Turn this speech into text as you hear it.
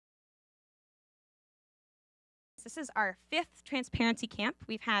This is our 5th Transparency Camp.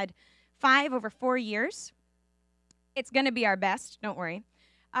 We've had 5 over 4 years. It's going to be our best, don't worry.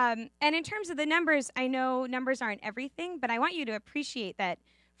 And in terms of the numbers, I know numbers aren't everything, but I want you to appreciate that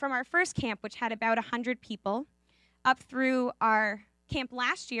from our first camp, which had about 100 people, up through our camp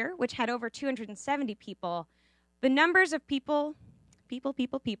last year, which had over 270 people, the numbers of people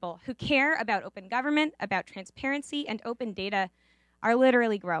who care about open government, about transparency, and open data are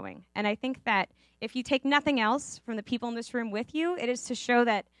literally growing. And I think that if you take nothing else from the people in this room with you, it is to show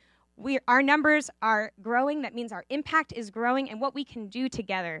that our numbers are growing. That means our impact is growing, and what we can do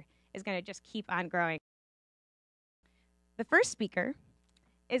together is going to just keep on growing. The first speaker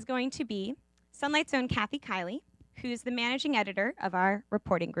is going to be Sunlight's own Kathy Kiely, who's the managing editor of our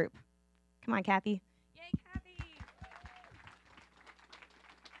reporting group. Come on, Kathy. Yay, Kathy!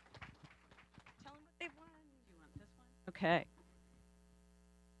 Tell them what they've won. You want this one? Okay.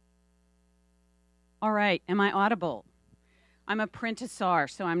 All right, am I audible? I'm a prentice-ar,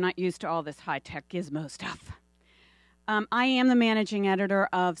 so I'm not used to all this high-tech gizmo stuff. I am the managing editor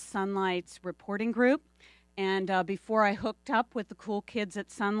of Sunlight's reporting group, and before I hooked up with the cool kids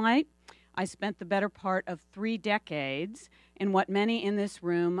at Sunlight, I spent the better part of 3 decades in what many in this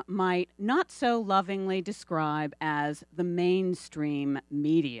room might not so lovingly describe as the mainstream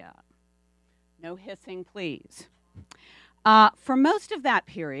media. No hissing, please. For most of that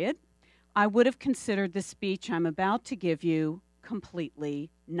period, I would have considered the speech I'm about to give you completely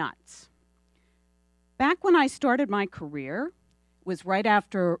nuts. Back when I started my career, it was right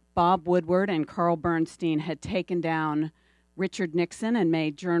after Bob Woodward and Carl Bernstein had taken down Richard Nixon and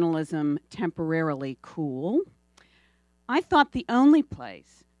made journalism temporarily cool. I thought the only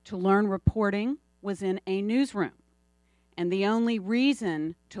place to learn reporting was in a newsroom, and the only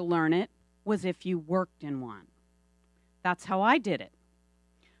reason to learn it was if you worked in one. That's how I did it.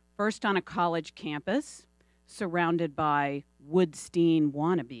 First on a college campus, surrounded by Woodstein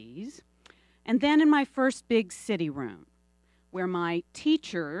wannabes, and then in my first big city room, where my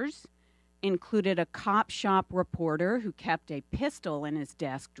teachers included a cop shop reporter who kept a pistol in his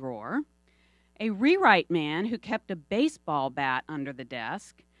desk drawer, a rewrite man who kept a baseball bat under the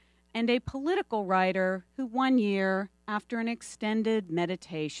desk, and a political writer who one year, after an extended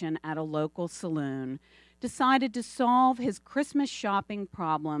meditation at a local saloon, decided to solve his Christmas shopping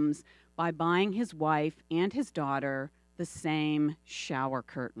problems by buying his wife and his daughter the same shower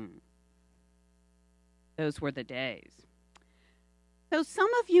curtain. Those were the days. So some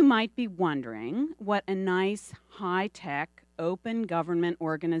of you might be wondering what a nice, high-tech, open government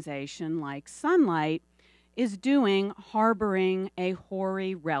organization like Sunlight is doing harboring a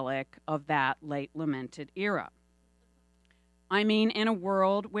hoary relic of that late lamented era. I mean, in a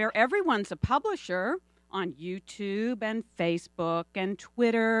world where everyone's a publisher on YouTube and Facebook and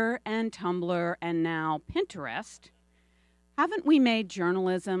Twitter and Tumblr and now Pinterest, haven't we made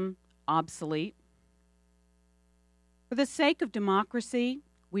journalism obsolete? For the sake of democracy,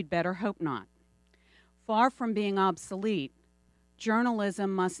 we'd better hope not. Far from being obsolete,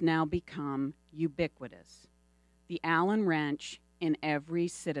 journalism must now become ubiquitous, the Allen wrench in every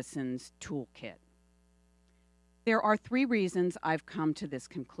citizen's toolkit. There are 3 reasons I've come to this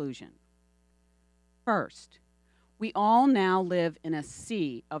conclusion. First, we all now live in a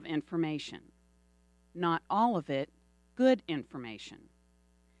sea of information. Not all of it good information.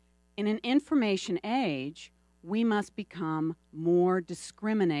 In an information age, we must become more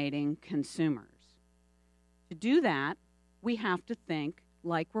discriminating consumers. To do that, we have to think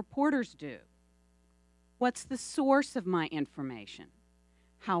like reporters do. What's the source of my information?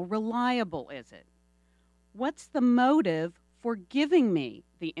 How reliable is it? What's the motive for giving me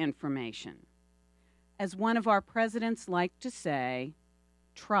the information? As one of our presidents liked to say,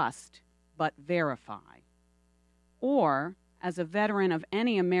 trust but verify. Or, as a veteran of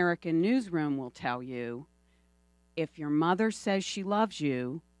any American newsroom will tell you, if your mother says she loves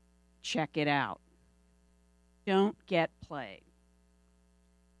you, check it out. Don't get played.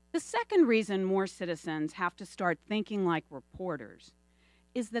 The second reason more citizens have to start thinking like reporters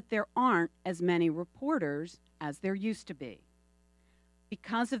is that there aren't as many reporters as there used to be.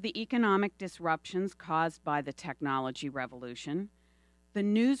 Because of the economic disruptions caused by the technology revolution, the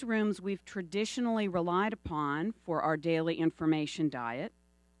newsrooms we've traditionally relied upon for our daily information diet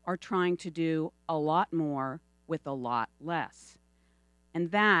are trying to do a lot more with a lot less.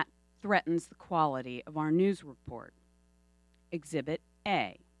 And that threatens the quality of our news report. Exhibit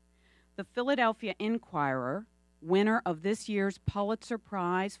A. The Philadelphia Inquirer, winner of this year's Pulitzer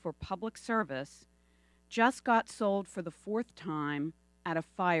Prize for Public Service, just got sold for the 4th time at a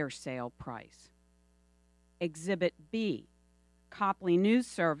fire sale price. Exhibit B, Copley News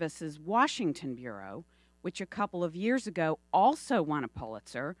Service's Washington Bureau, which a couple of years ago also won a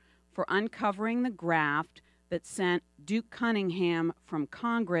Pulitzer for uncovering the graft that sent Duke Cunningham from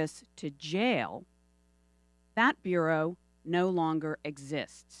Congress to jail, that bureau no longer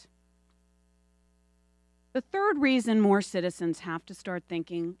exists. The third reason more citizens have to start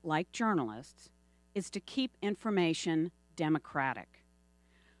thinking like journalists is to keep information democratic.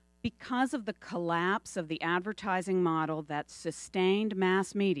 Because of the collapse of the advertising model that sustained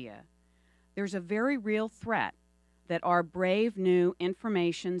mass media, there's a very real threat that our brave new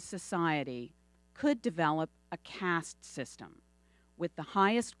information society could develop a caste system with the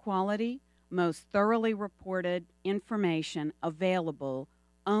highest quality, most thoroughly reported information available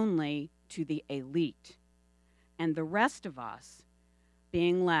only to the elite, and the rest of us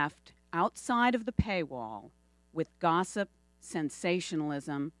being left outside of the paywall with gossip,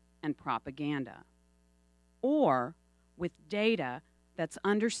 sensationalism, and propaganda, or with data that's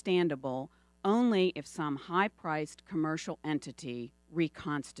understandable only if some high-priced commercial entity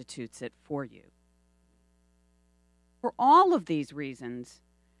reconstitutes it for you. For all of these reasons,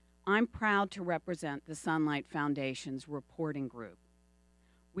 I'm proud to represent the Sunlight Foundation's reporting group.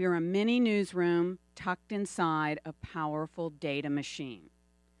 We are a mini newsroom tucked inside a powerful data machine.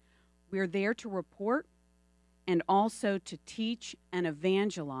 We are there to report and also to teach and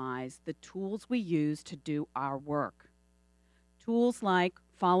evangelize the tools we use to do our work. Tools like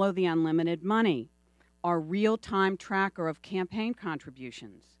Follow the Unlimited Money, our real-time tracker of campaign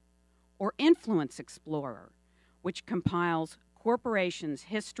contributions, or Influence Explorer, which compiles corporations'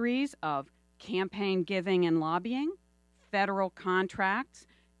 histories of campaign giving and lobbying, federal contracts,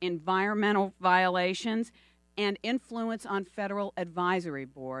 environmental violations, and influence on federal advisory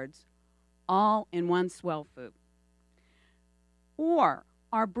boards, all in one swell swoop. Or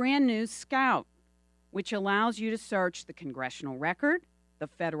our brand new Scout, which allows you to search the congressional record, the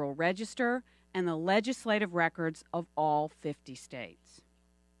Federal Register, and the legislative records of all 50 states.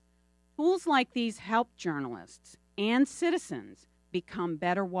 Tools like these help journalists and citizens become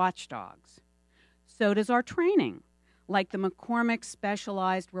better watchdogs. So does our training, like the McCormick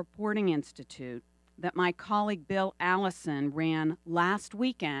Specialized Reporting Institute that my colleague Bill Allison ran last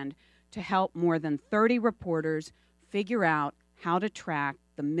weekend to help more than 30 reporters figure out how to track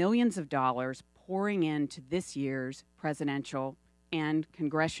the millions of dollars pouring into this year's presidential and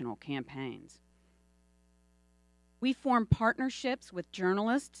congressional campaigns. We form partnerships with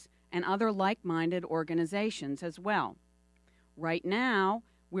journalists and other like-minded organizations as well. Right now,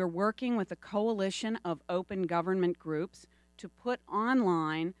 we're working with a coalition of open government groups to put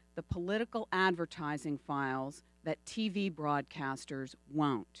online the political advertising files that TV broadcasters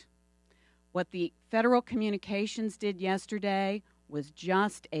won't. What the Federal Communications did yesterday was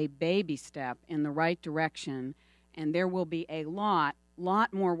just a baby step in the right direction, and there will be a lot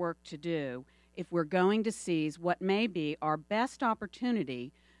more work to do if we're going to seize what may be our best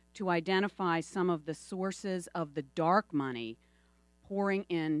opportunity to identify some of the sources of the dark money pouring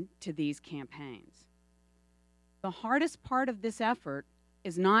into these campaigns. The hardest part of this effort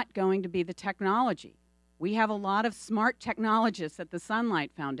is not going to be the technology. We have a lot of smart technologists at the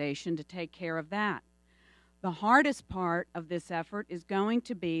Sunlight Foundation to take care of that. The hardest part of this effort is going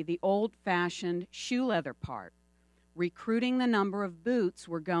to be the old-fashioned shoe leather part, recruiting the number of boots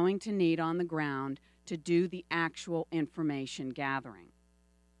we're going to need on the ground to do the actual information gathering.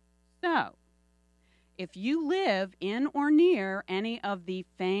 So, if you live in or near any of the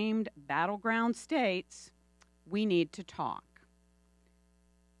famed battleground states, we need to talk.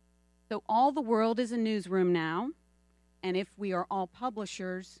 So all the world is a newsroom now, and if we are all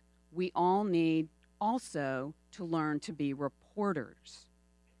publishers, we all need also to learn to be reporters.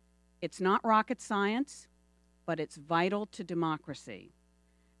 It's not rocket science, but it's vital to democracy,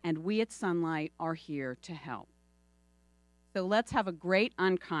 and we at Sunlight are here to help. So let's have a great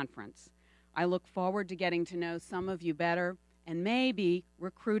unconference. I look forward to getting to know some of you better and maybe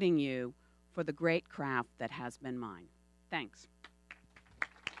recruiting you for the great craft that has been mine. Thanks.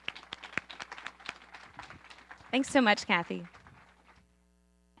 Thanks so much, Kathy.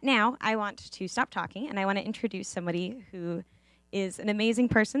 Now, I want to stop talking, and I want to introduce somebody who is an amazing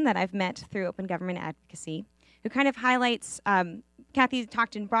person that I've met through Open Government Advocacy, who kind of highlights, Kathy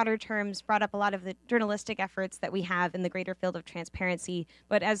talked in broader terms, brought up a lot of the journalistic efforts that we have in the greater field of transparency,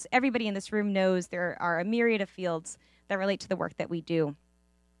 but as everybody in this room knows, there are a myriad of fields that relate to the work that we do.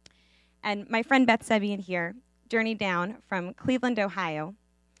 And my friend Beth Sebian here journeyed down from Cleveland, Ohio,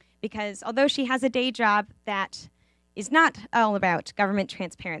 because although she has a day job that is not all about government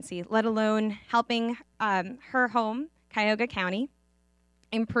transparency, let alone helping her home, Cuyahoga County,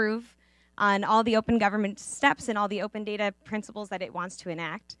 improve on all the open government steps and all the open data principles that it wants to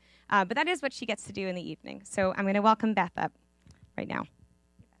enact. But that is what she gets to do in the evening. So I'm going to welcome Beth up right now.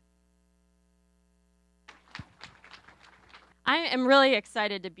 I am really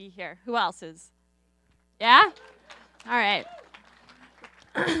excited to be here. Who else is? Yeah? All right.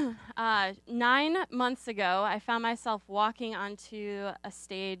 9 months ago, I found myself walking onto a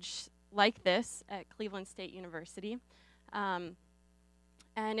stage like this at Cleveland State University. And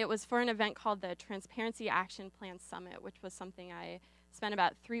it was for an event called the Transparency Action Plan Summit, which was something I spent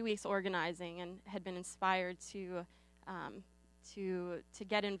about 3 weeks organizing and had been inspired to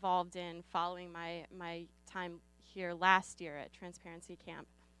get involved in following my time here last year at TransparencyCamp.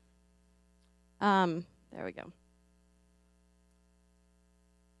 There we go.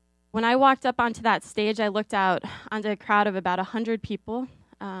 When I walked up onto that stage, I looked out onto a crowd of about 100 people,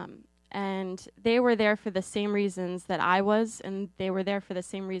 and they were there for the same reasons that I was, and they were there for the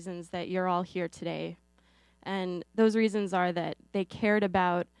same reasons that you're all here today. And those reasons are that they cared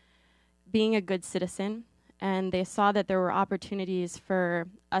about being a good citizen, and they saw that there were opportunities for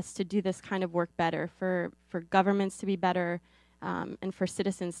us to do this kind of work better, for governments to be better, and for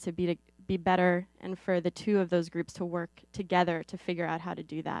citizens to be better, and for the two of those groups to work together to figure out how to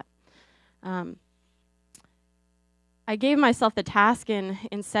do that. I gave myself the task in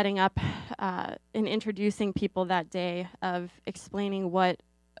setting up and introducing people that day of explaining what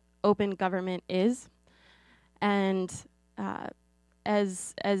open government is. And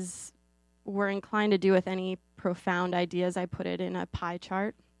as we're inclined to do with any profound ideas, I put it in a pie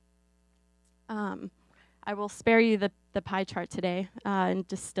chart. I will spare you the pie chart today and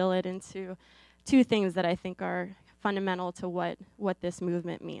distill it into two things that I think are fundamental to what this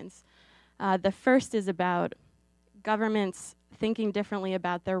movement means. The first is about governments thinking differently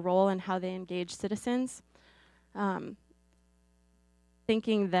about their role and how they engage citizens,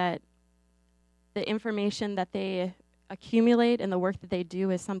 thinking that the information that they accumulate and the work that they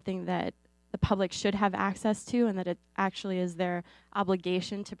do is something that the public should have access to, and that it actually is their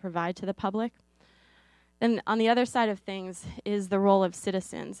obligation to provide to the public. And on the other side of things is the role of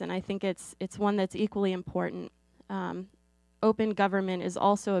citizens, and I think it's one that's equally important. Open government is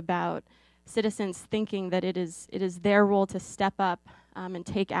also about citizens thinking that it is their role to step up and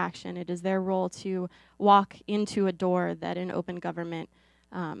take action. It is their role to walk into a door that an open government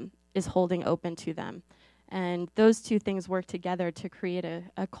is holding open to them. And those two things work together to create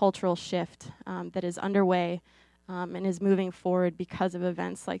a cultural shift that is underway and is moving forward because of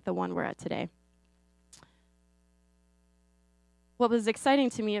events like the one we're at today. What was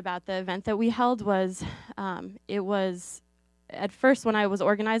exciting to me about the event that we held was it was, at first when I was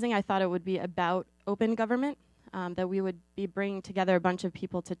organizing, I thought it would be about open government, that we would be bringing together a bunch of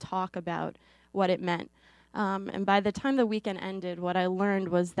people to talk about what it meant. And by the time the weekend ended, what I learned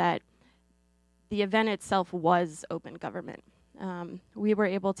was that the event itself was open government. We were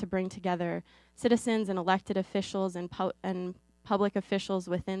able to bring together citizens and elected officials and public officials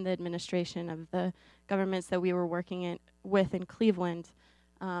within the administration of the governments that we were working with in Cleveland.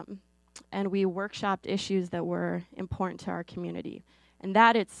 And we workshopped issues that were important to our community. And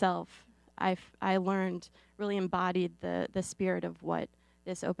that itself, I learned, really embodied the spirit of what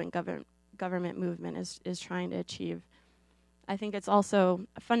this open government movement is trying to achieve. I think it's also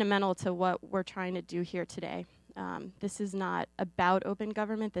fundamental to what we're trying to do here today. This is not about open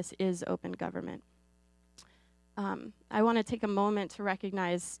government, this is open government. I want to take a moment to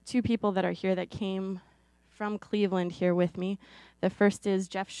recognize two people that are here that came from Cleveland here with me. The first is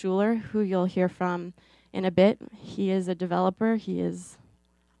Jeff Schuler, who you'll hear from in a bit. He is a developer. He is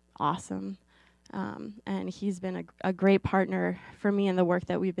awesome. And he's been a great partner for me in the work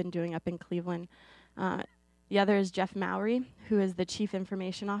that we've been doing up in Cleveland. The other is Jeff Mowry, who is the Chief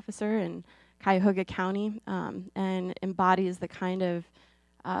Information Officer in Cuyahoga County and embodies the kind of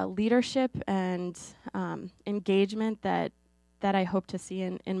leadership and engagement that I hope to see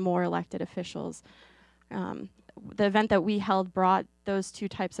in more elected officials. The event that we held brought those two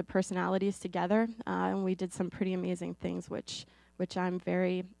types of personalities together, and we did some pretty amazing things, which I'm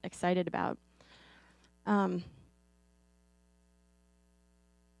very excited about.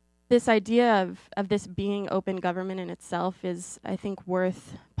 This idea of this being open government in itself is, I think,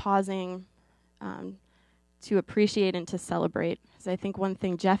 worth pausing to appreciate and to celebrate. Because I think one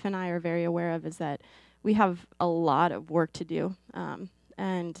thing Jeff and I are very aware of is that we have a lot of work to do.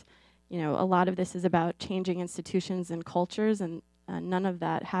 And a lot of this is about changing institutions and cultures, and none of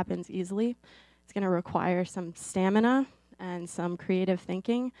that happens easily. It's going to require some stamina and some creative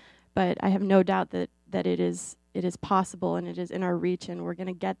thinking, but I have no doubt that it is possible and it is in our reach, and we're going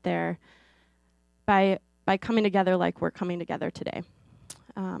to get there by coming together like we're coming together today.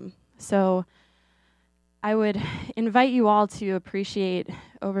 So I would invite you all to appreciate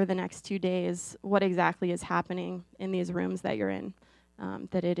over the next 2 days what exactly is happening in these rooms that you're in.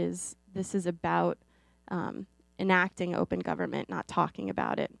 This is about enacting open government, not talking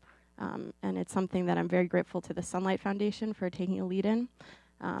about it. And it's something that I'm very grateful to the SunlightFoundation for taking a lead in.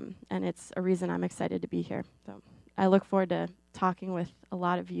 And it's a reason I'm excited to be here. So I look forward to talking with a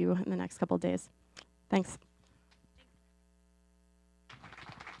lot of you in the next couple of days. Thanks.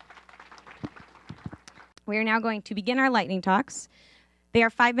 We are now going to begin our lightning talks. They are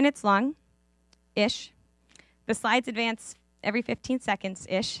 5 minutes long-ish. The slides advance every 15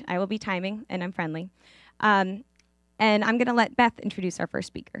 seconds-ish. I will be timing, and I'm friendly. And I'm going to let Beth introduce our first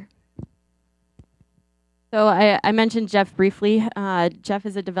speaker. So I mentioned Jeff briefly. Jeff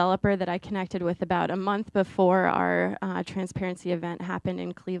is a developer that I connected with about a month before our transparency event happened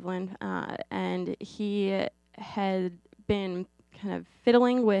in Cleveland. And he had been kind of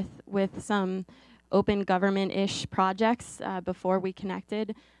fiddling with some open government-ish projects before we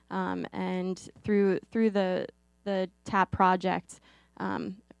connected. And through the TAP project,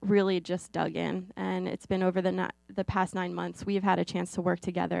 really just dug in. And it's been over the past 9 months, we've had a chance to work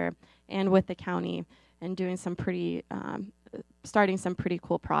together and with the county and doing some starting some pretty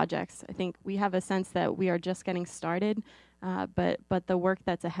cool projects. I think we have a sense that we are just getting started, but the work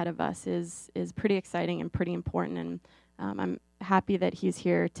that's ahead of us is pretty exciting and pretty important. And I'm happy that he's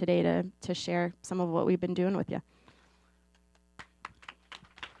here today to share some of what we've been doing with you.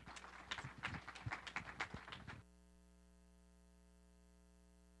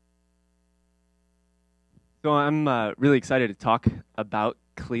 So I'm really excited to talk about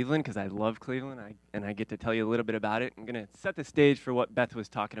Cleveland because I love Cleveland, and I get to tell you a little bit about it. I'm going to set the stage for what Beth was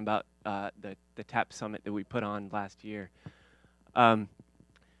talking about, the TAP summit that we put on last year.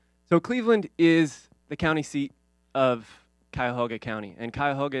 So Cleveland is the county seat of Cuyahoga County, and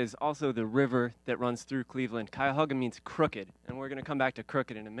Cuyahoga is also the river that runs through Cleveland. Cuyahoga means crooked, and we're going to come back to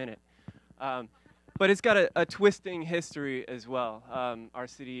crooked in a minute. But it's got a twisting history as well, our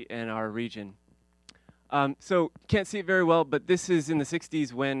city and our region. So can't see it very well, but this is in the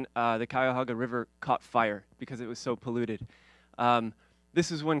 60s when the Cuyahoga River caught fire because it was so polluted.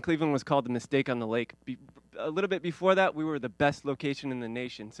 This is when Cleveland was called the mistake on the lake. A little bit before that, we were the best location in the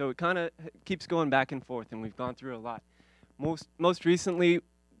nation. So it kind of keeps going back and forth, and we've gone through a lot. Most recently,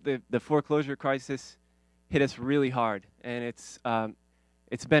 the foreclosure crisis hit us really hard, and it's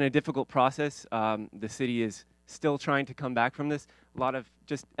been a difficult process. The city is still trying to come back from this. A lot of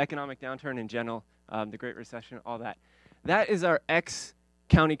just economic downturn in general. The Great Recession, all that. That is our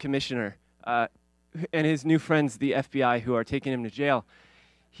ex-county commissioner and his new friends, the FBI, who are taking him to jail.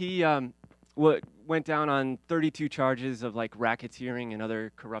 He went down on 32 charges of like racketeering and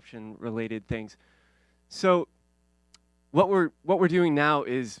other corruption-related things. So what we're doing now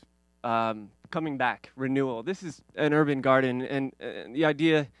is coming back, renewal. This is an urban garden, and the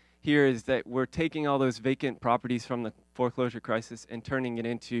idea here is that we're taking all those vacant properties from the foreclosure crisis and turning it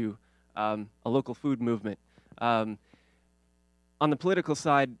into a local food movement. On the political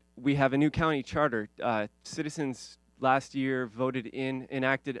side, we have a new county charter. Citizens last year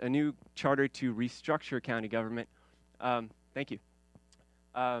enacted a new charter to restructure county government. Thank you.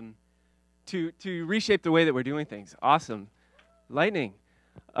 To reshape the way that we're doing things. Awesome. Lightning.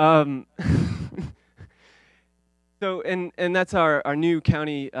 So, and that's our new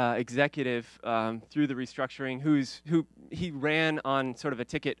county executive through the restructuring, who he ran on sort of a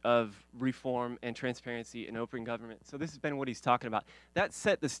ticket of reform and transparency and open government. So this has been what he's talking about. That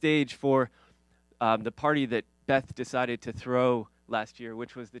set the stage for the party that Beth decided to throw last year,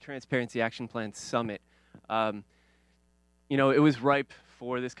 which was the Transparency Action Plan Summit. You know, it was ripe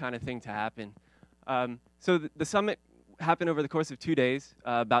for this kind of thing to happen. So the summit happened over the course of 2 days,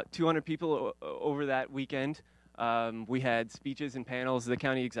 about 200 people over that weekend. We had speeches and panels. The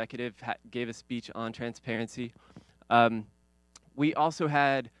county executive gave a speech on transparency. We also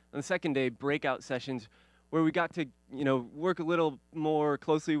had, on the second day, breakout sessions where we got to, work a little more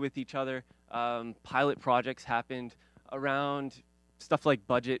closely with each other. Pilot projects happened around stuff like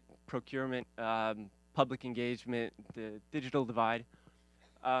budget, procurement, public engagement, the digital divide.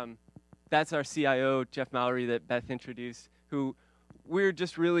 That's our CIO, Jeff Mallory, that Beth introduced, who we're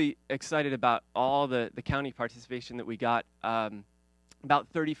just really excited about all the county participation that we got. About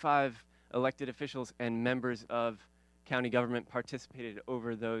 35 elected officials and members of county government participated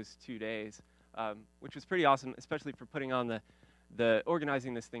over those 2 days, which was pretty awesome, especially for putting on the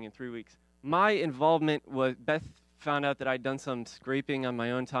organizing this thing in 3 weeks. My involvement was, Beth found out that I'd done some scraping on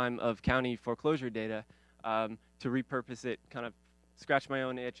my own time of county foreclosure data to repurpose it, kind of scratch my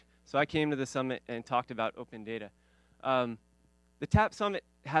own itch. So I came to the summit and talked about open data. the TAP Summit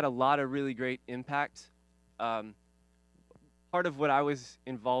had a lot of really great impact. Part of what I was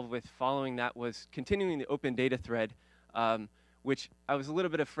involved with following that was continuing the open data thread, which I was a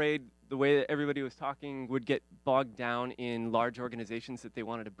little bit afraid the way that everybody was talking would get bogged down in large organizations that they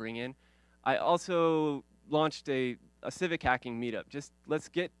wanted to bring in. I also launched a civic hacking meetup. Just let's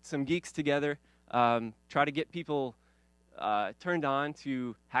get some geeks together, try to get people turned on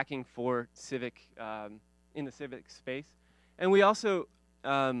to hacking for civic, in the civic space. And we also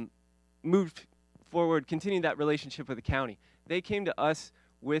moved forward, continued that relationship with the county. They came to us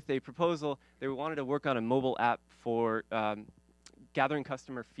with a proposal. They wanted to work on a mobile app for gathering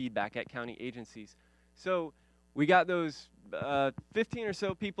customer feedback at county agencies. So we got those 15 or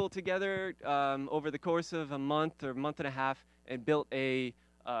so people together over the course of a month or month and a half and built a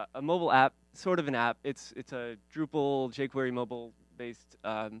mobile app, sort of an app. It's a Drupal, jQuery mobile-based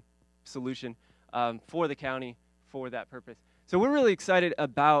solution for the county for that purpose. So we're really excited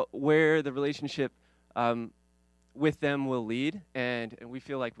about where the relationship with them will lead, and we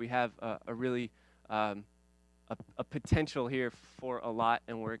feel like we have a really a potential here for a lot,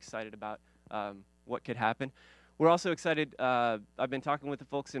 and we're excited about what could happen. We're also excited, I've been talking with the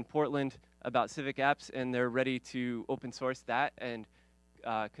folks in Portland about civic apps, and they're ready to open source that and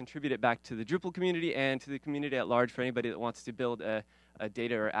contribute it back to the Drupal community and to the community at large for anybody that wants to build a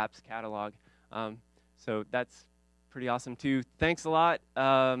data or apps catalog. So that's pretty awesome too. Thanks a lot.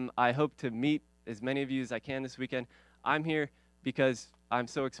 I hope to meet as many of you as I can this weekend. I'm here because I'm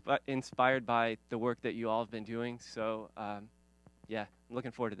so inspired by the work that you all have been doing. So yeah, I'm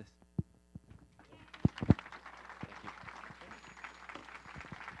looking forward to this. Thank you.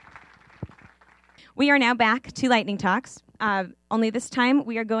 We are now back to Lightning Talks. Only this time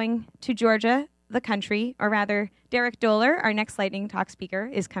we are going to Georgia, the country, or rather Derek Doler, our next Lightning Talk speaker,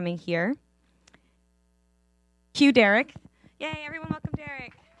 is coming here. Cue Derek. Yay, everyone welcome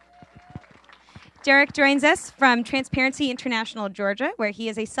Derek. Derek joins us from Transparency International, Georgia, where he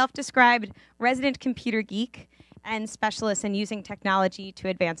is a self-described resident computer geek and specialist in using technology to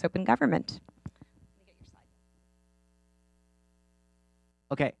advance open government.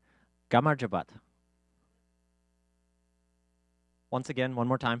 Okay, Gamar Jabat. Once again, one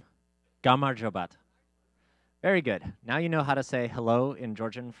more time. Gamar Jabat. Very good. Now you know how to say hello in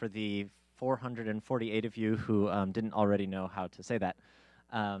Georgian for the 448 of you who didn't already know how to say that.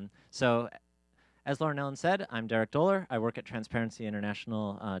 So, as Lauren Ellen said, I'm Derek Doler. I work at Transparency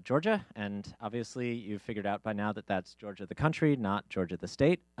International, Georgia, and obviously you've figured out by now that that's Georgia the country, not Georgia the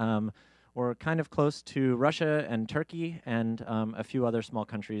state. We're kind of close to Russia and Turkey and a few other small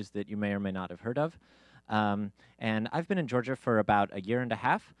countries that you may or may not have heard of. And I've been in Georgia for about a year and a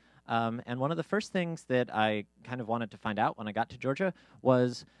half. And one of the first things that I kind of wanted to find out when I got to Georgia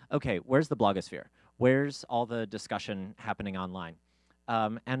was, okay, where's the blogosphere? Where's all the discussion happening online?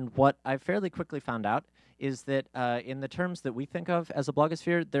 And what I fairly quickly found out is that in the terms that we think of as a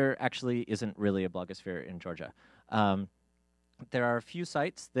blogosphere, there actually isn't really a blogosphere in Georgia. There are a few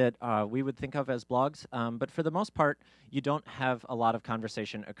sites that we would think of as blogs, but for the most part, you don't have a lot of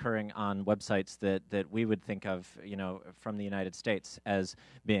conversation occurring on websites that we would think of, you know, from the United States as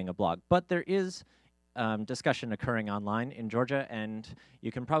being a blog. But there is discussion occurring online in Georgia, and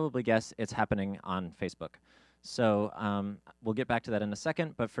you can probably guess it's happening on Facebook. So we'll get back to that in a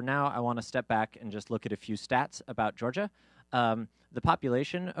second, but for now, I want to step back and just look at a few stats about Georgia. The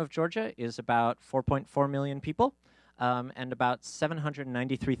population of Georgia is about 4.4 million people. And about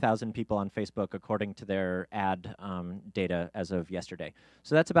 793,000 people on Facebook, according to their ad data as of yesterday.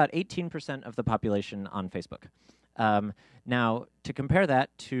 So that's about 18% of the population on Facebook. Now, to compare that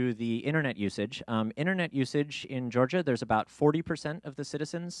to the internet usage in Georgia, there's about 40% of the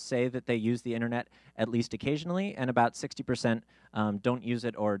citizens say that they use the internet at least occasionally, and about 60% don't use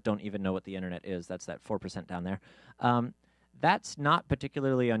it or don't even know what the internet is. That's that 4% down there. That's not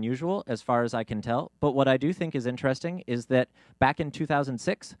particularly unusual as far as I can tell, but what I do think is interesting is that back in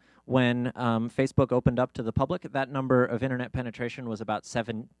 2006, when Facebook opened up to the public, that number of internet penetration was about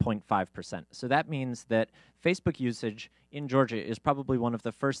 7.5%. So that means that Facebook usage in Georgia is probably one of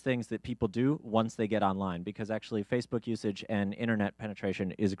the first things that people do once they get online, because actually Facebook usage and internet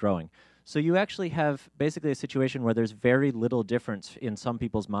penetration is growing. So you actually have basically a situation where there's very little difference in some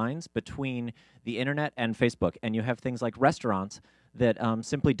people's minds between the internet and Facebook, and you have things like restaurants that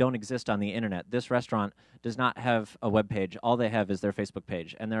simply don't exist on the internet. This restaurant does not have a web page. All they have is their Facebook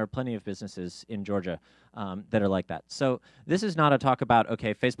page, and there are plenty of businesses in Georgia that are like that. So this is not a talk about,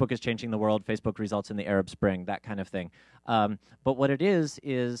 okay, Facebook is changing the world, Facebook results in the Arab Spring, that kind of thing. But what it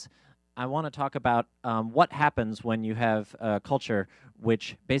is I want to talk about what happens when you have a culture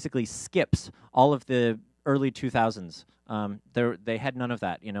which basically skips all of the early 2000s. They had none of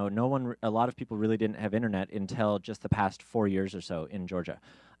that. You know, a lot of people really didn't have internet until just the past 4 years or so in Georgia.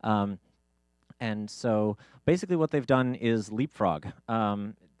 And so basically what they've done is leapfrog.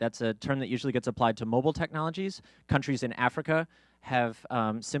 That's a term that usually gets applied to mobile technologies. Countries in Africa have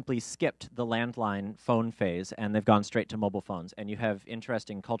simply skipped the landline phone phase, and they've gone straight to mobile phones. And you have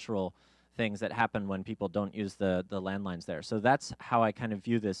interesting cultural things that happen when people don't use the landlines there. So that's how I kind of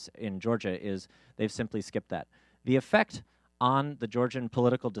view this in Georgia, is they've simply skipped that. The effect on the Georgian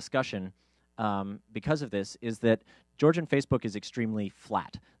political discussion because of this is that Georgian Facebook is extremely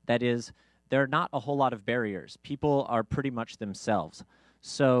flat. That is, there are not a whole lot of barriers. People are pretty much themselves.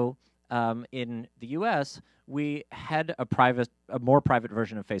 So in the US, we had a more private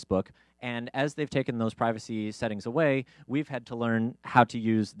version of Facebook, and as they've taken those privacy settings away, we've had to learn how to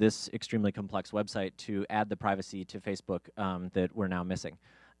use this extremely complex website to add the privacy to Facebook that we're now missing.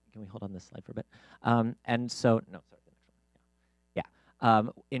 Can we hold on this slide for a bit? And so, no, sorry, the next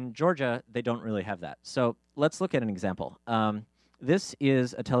one. Yeah. In Georgia, they don't really have that. So let's look at an example. This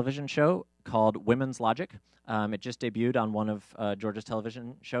is a television show called Women's Logic. It just debuted on one of Georgia's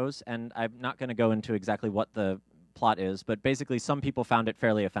television shows, and I'm not going to go into exactly what the plot is, but basically some people found it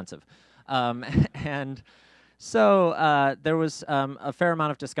fairly offensive. And so there was a fair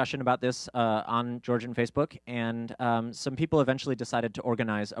amount of discussion about this on Georgian Facebook, and some people eventually decided to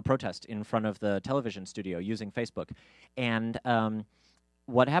organize a protest in front of the television studio using Facebook. And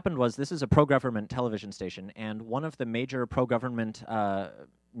what happened was, this is a pro-government television station, and one of the major pro-government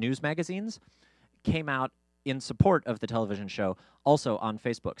news magazines came out in support of the television show, also on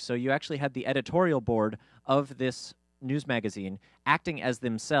Facebook. So you actually had the editorial board of this news magazine acting as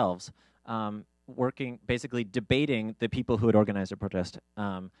themselves, working, basically debating the people who had organized a protest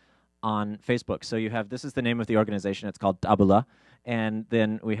on Facebook. So you have, this is the name of the organization, it's called Tabula, and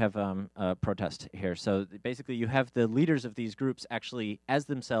then we have a protest here. So basically you have the leaders of these groups actually as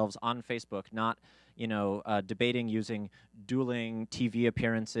themselves on Facebook, not debating using dueling TV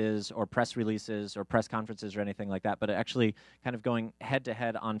appearances or press releases or press conferences or anything like that, but actually kind of going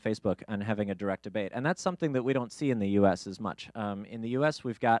head-to-head on Facebook and having a direct debate. And that's something that we don't see in the US as much. In the US,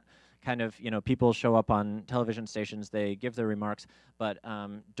 we've got kind of, people show up on television stations, they give their remarks, but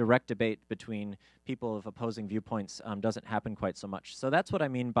direct debate between people of opposing viewpoints doesn't happen quite so much. So that's what I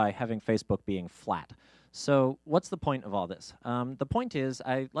mean by having Facebook being flat. So what's the point of all this? The point is,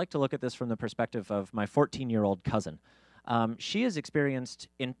 I like to look at this from the perspective of my 14-year-old cousin. She has experienced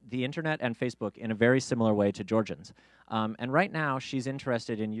the internet and Facebook in a very similar way to Georgians. And right now, she's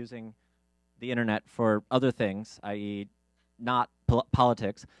interested in using the internet for other things, i.e. not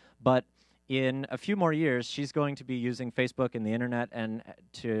politics, but in a few more years, she's going to be using Facebook and the internet and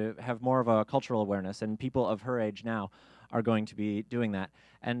to have more of a cultural awareness, and people of her age now are going to be doing that.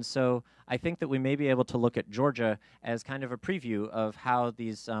 And so I think that we may be able to look at Georgia as kind of a preview of how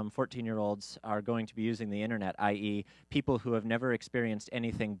these 14-year-olds are going to be using the internet, i.e. people who have never experienced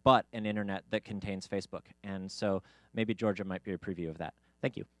anything but an internet that contains Facebook. And so maybe Georgia might be a preview of that.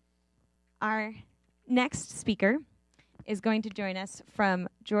 Thank you. Our next speaker is going to join us from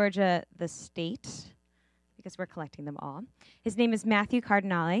Georgia, the state, because we're collecting them all. His name is Matthew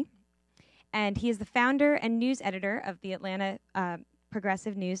Cardinale, and he is the founder and news editor of the Atlanta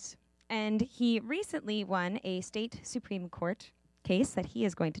Progressive News, and he recently won a state Supreme Court case that he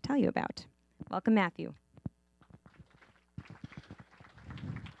is going to tell you about. Welcome, Matthew.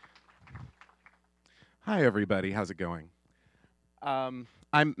 Hi, everybody. How's it going?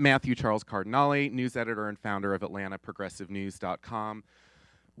 I'm Matthew Charles Cardinale, news editor and founder of AtlantaProgressiveNews.com,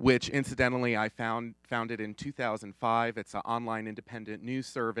 which incidentally I founded in 2005. It's an online independent news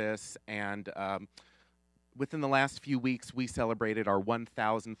service, and within the last few weeks we celebrated our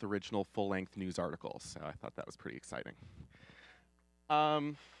 1,000th original full-length news article, so I thought that was pretty exciting.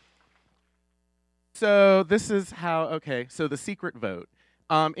 So this is how, okay, so the secret vote.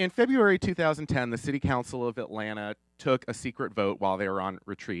 In February 2010, the City Council of Atlanta took a secret vote while they were on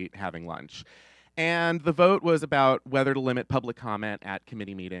retreat having lunch. And the vote was about whether to limit public comment at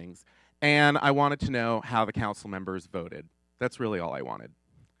committee meetings. And I wanted to know how the council members voted. That's really all I wanted.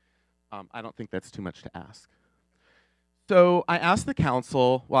 I don't think that's too much to ask. So I asked the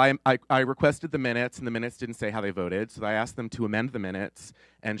council, well, I requested the minutes, and the minutes didn't say how they voted. So I asked them to amend the minutes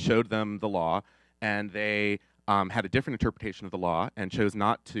and showed them the law. And they had a different interpretation of the law and chose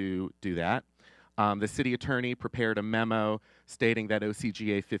not to do that. The city attorney prepared a memo stating that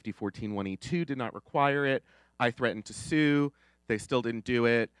OCGA 5014-1E2 did not require it. I threatened to sue. They still didn't do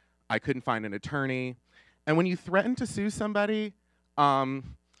it. I couldn't find an attorney. And when you threaten to sue somebody,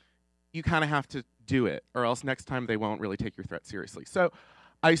 you kind of have to do it, or else next time they won't really take your threat seriously. So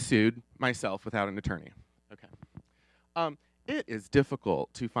I sued myself without an attorney. It is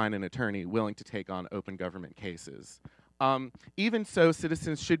difficult to find an attorney willing to take on open government cases. Even so,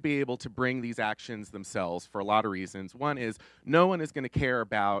 citizens should be able to bring these actions themselves for a lot of reasons. One is no one is going to care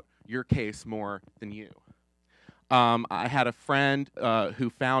about your case more than you. I had a friend who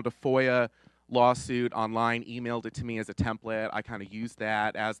found a FOIA lawsuit online, emailed it to me as a template. I kind of used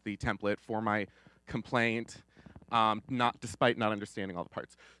that as the template for my complaint, despite not understanding all the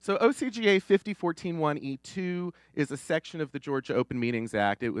parts. So OCGA 50141E2 is a section of the Georgia Open Meetings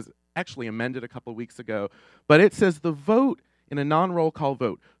Act. It was actually amended a couple weeks ago, but it says the vote in a non-roll call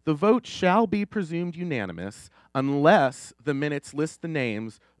vote, the vote shall be presumed unanimous unless the minutes list the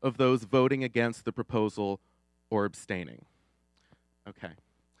names of those voting against the proposal or abstaining. Okay,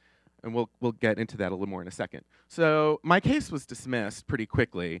 and we'll get into that a little more in a second. So my case was dismissed pretty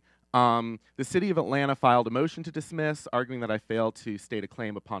quickly. The City of Atlanta filed a motion to dismiss, arguing that I failed to state a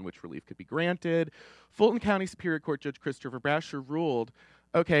claim upon which relief could be granted. Fulton County Superior Court Judge Christopher Brasher ruled,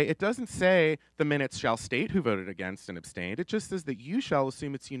 okay, it doesn't say the minutes shall state who voted against and abstained. It just says that you shall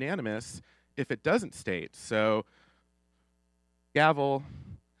assume it's unanimous if it doesn't state. So, gavel,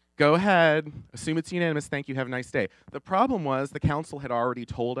 go ahead, assume it's unanimous, thank you, have a nice day. The problem was the council had already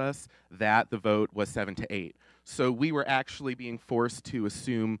told us that the vote was 7-8. So we were actually being forced to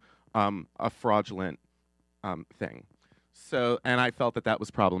assume a fraudulent thing. So, and I felt that that was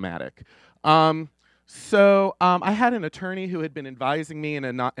problematic. So I had an attorney who had been advising me in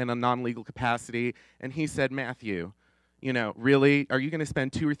a non-legal capacity, and he said, Matthew, you know, really, are you going to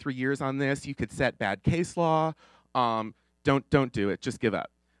spend 2 or 3 years on this? You could set bad case law. Don't do it. Just give up.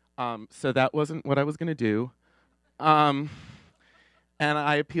 So that wasn't what I was going to do. And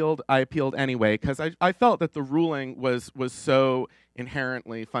I appealed anyway, because I felt that the ruling was so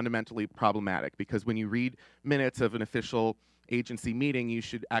inherently, fundamentally problematic, because when you read minutes of an official agency meeting, you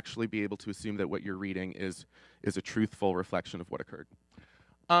should actually be able to assume that what you're reading is a truthful reflection of what occurred.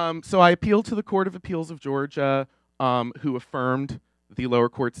 So I appealed to the Court of Appeals of Georgia, who affirmed the lower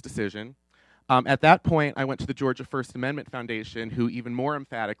court's decision. At that point, I went to the Georgia First Amendment Foundation, who even more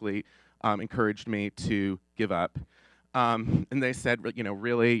emphatically encouraged me to give up. And they said, you know,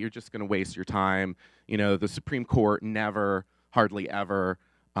 really, you're just going to waste your time. You know, the Supreme Court never, hardly ever,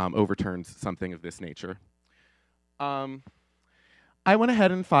 overturns something of this nature. I went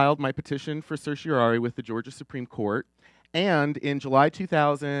ahead and filed my petition for certiorari with the Georgia Supreme Court, and in July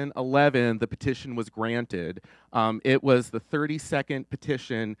 2011, the petition was granted. It was the 32nd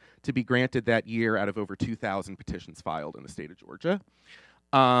petition to be granted that year out of over 2,000 petitions filed in the state of Georgia.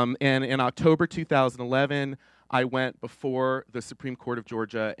 And in October 2011, I went before the Supreme Court of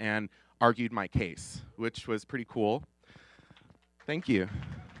Georgia and argued my case, which was pretty cool. Thank you.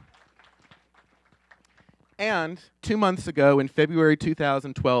 And 2 months ago, in February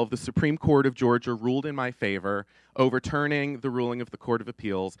 2012, the Supreme Court of Georgia ruled in my favor, overturning the ruling of the Court of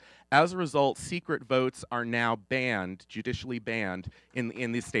Appeals. As a result, secret votes are now banned, judicially banned,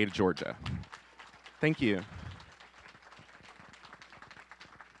 in the state of Georgia. Thank you.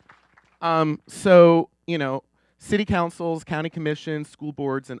 So, you know, city councils, county commissions, school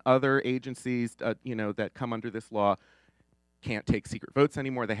boards, and other agencies, you know, that come under this law can't take secret votes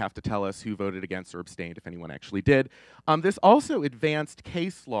anymore. They have to tell us who voted against or abstained, if anyone actually did. This also advanced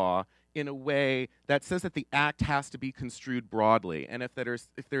case law in a way that says that the act has to be construed broadly, and if there's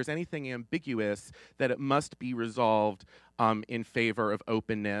anything ambiguous, that it must be resolved in favor of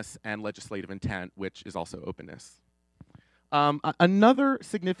openness and legislative intent, which is also openness. Another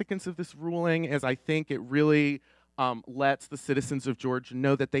significance of this ruling is I think it really lets the citizens of Georgia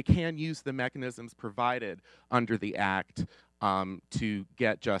know that they can use the mechanisms provided under the act to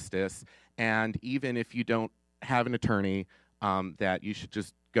get justice, and even if you don't have an attorney, that you should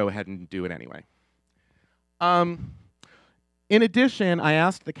just go ahead and do it anyway. In addition, I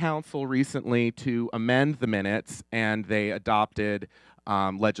asked the council recently to amend the minutes, and they adopted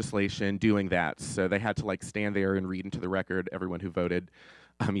legislation doing that. So they had to like stand there and read into the record everyone who voted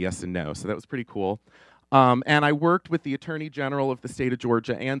yes and no. So that was pretty cool. And I worked with the Attorney General of the state of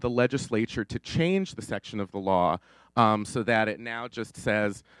Georgia and the legislature to change the section of the law so that it now just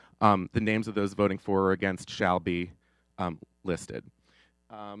says the names of those voting for or against shall be listed.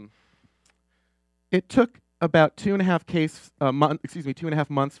 It took about 2.5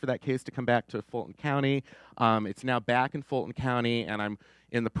 months for that case to come back to Fulton County. It's now back in Fulton County, and I'm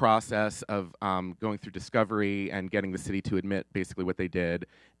in the process of going through discovery and getting the city to admit basically what they did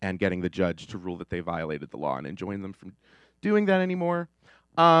and getting the judge to rule that they violated the law and enjoin them from doing that anymore.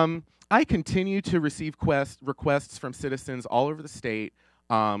 I continue to receive requests from citizens all over the state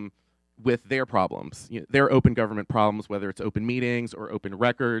with their problems, their open government problems, whether it's open meetings or open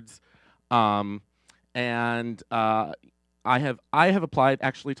records. And I have applied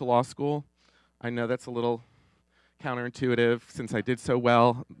actually to law school. I know that's a little counterintuitive since I did so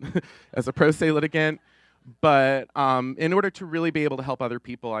well as a pro se litigant. But in order to really be able to help other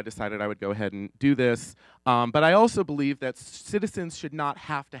people, I decided I would go ahead and do this. But I also believe that citizens should not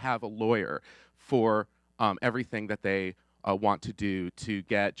have to have a lawyer for everything that they want to do to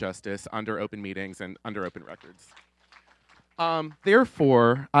get justice under open meetings and under open records.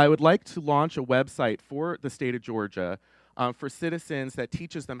 Therefore, I would like to launch a website for the state of Georgia for citizens that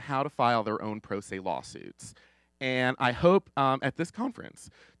teaches them how to file their own pro se lawsuits. And I hope at this conference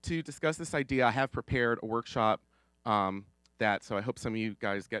to discuss this idea. I have prepared a workshop so I hope some of you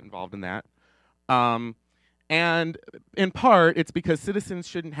guys get involved in that. And in part, it's because citizens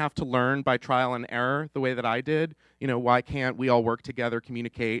shouldn't have to learn by trial and error the way that I did. You know, why can't we all work together,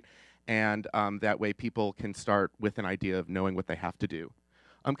 communicate, and that way people can start with an idea of knowing what they have to do.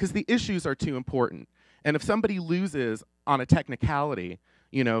 Because the issues are too important. And if somebody loses on a technicality,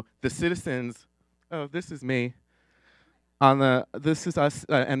 you know, the citizens, oh, this is me. This is us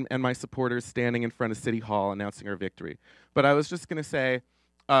and my supporters standing in front of City Hall announcing our victory. But I was just going to say,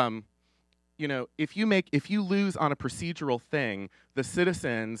 you know, if you lose on a procedural thing, the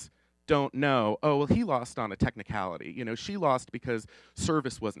citizens don't know, oh, well, he lost on a technicality. You know, she lost because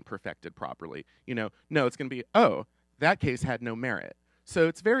service wasn't perfected properly. You know, no, it's going to be, oh, that case had no merit. So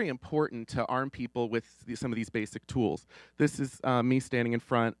it's very important to arm people with some of these basic tools. This is me standing in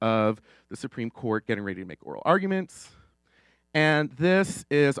front of the Supreme Court getting ready to make oral arguments. And this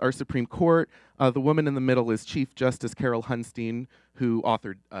is our Supreme Court. The woman in the middle is Chief Justice Carol Hunstein, who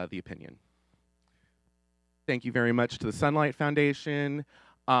authored the opinion. Thank you very much to the Sunlight Foundation.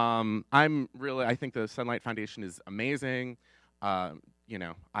 I think the Sunlight Foundation is amazing. You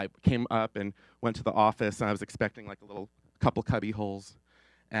know, I came up and went to the office, and I was expecting like a little couple cubby holes,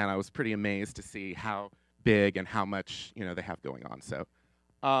 and I was pretty amazed to see how big and how much, you know, they have going on. So.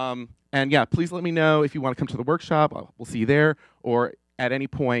 And yeah, please let me know if you want to come to the workshop. We'll see you there. Or at any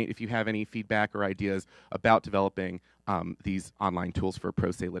point, if you have any feedback or ideas about developing these online tools for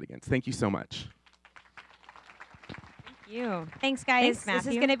pro se litigants. Thank you so much. Thank you. Thanks, guys. Thanks, Matthew.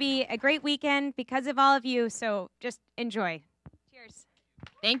 This is going to be a great weekend because of all of you, so just enjoy. Cheers.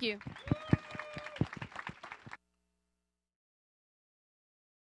 Thank you.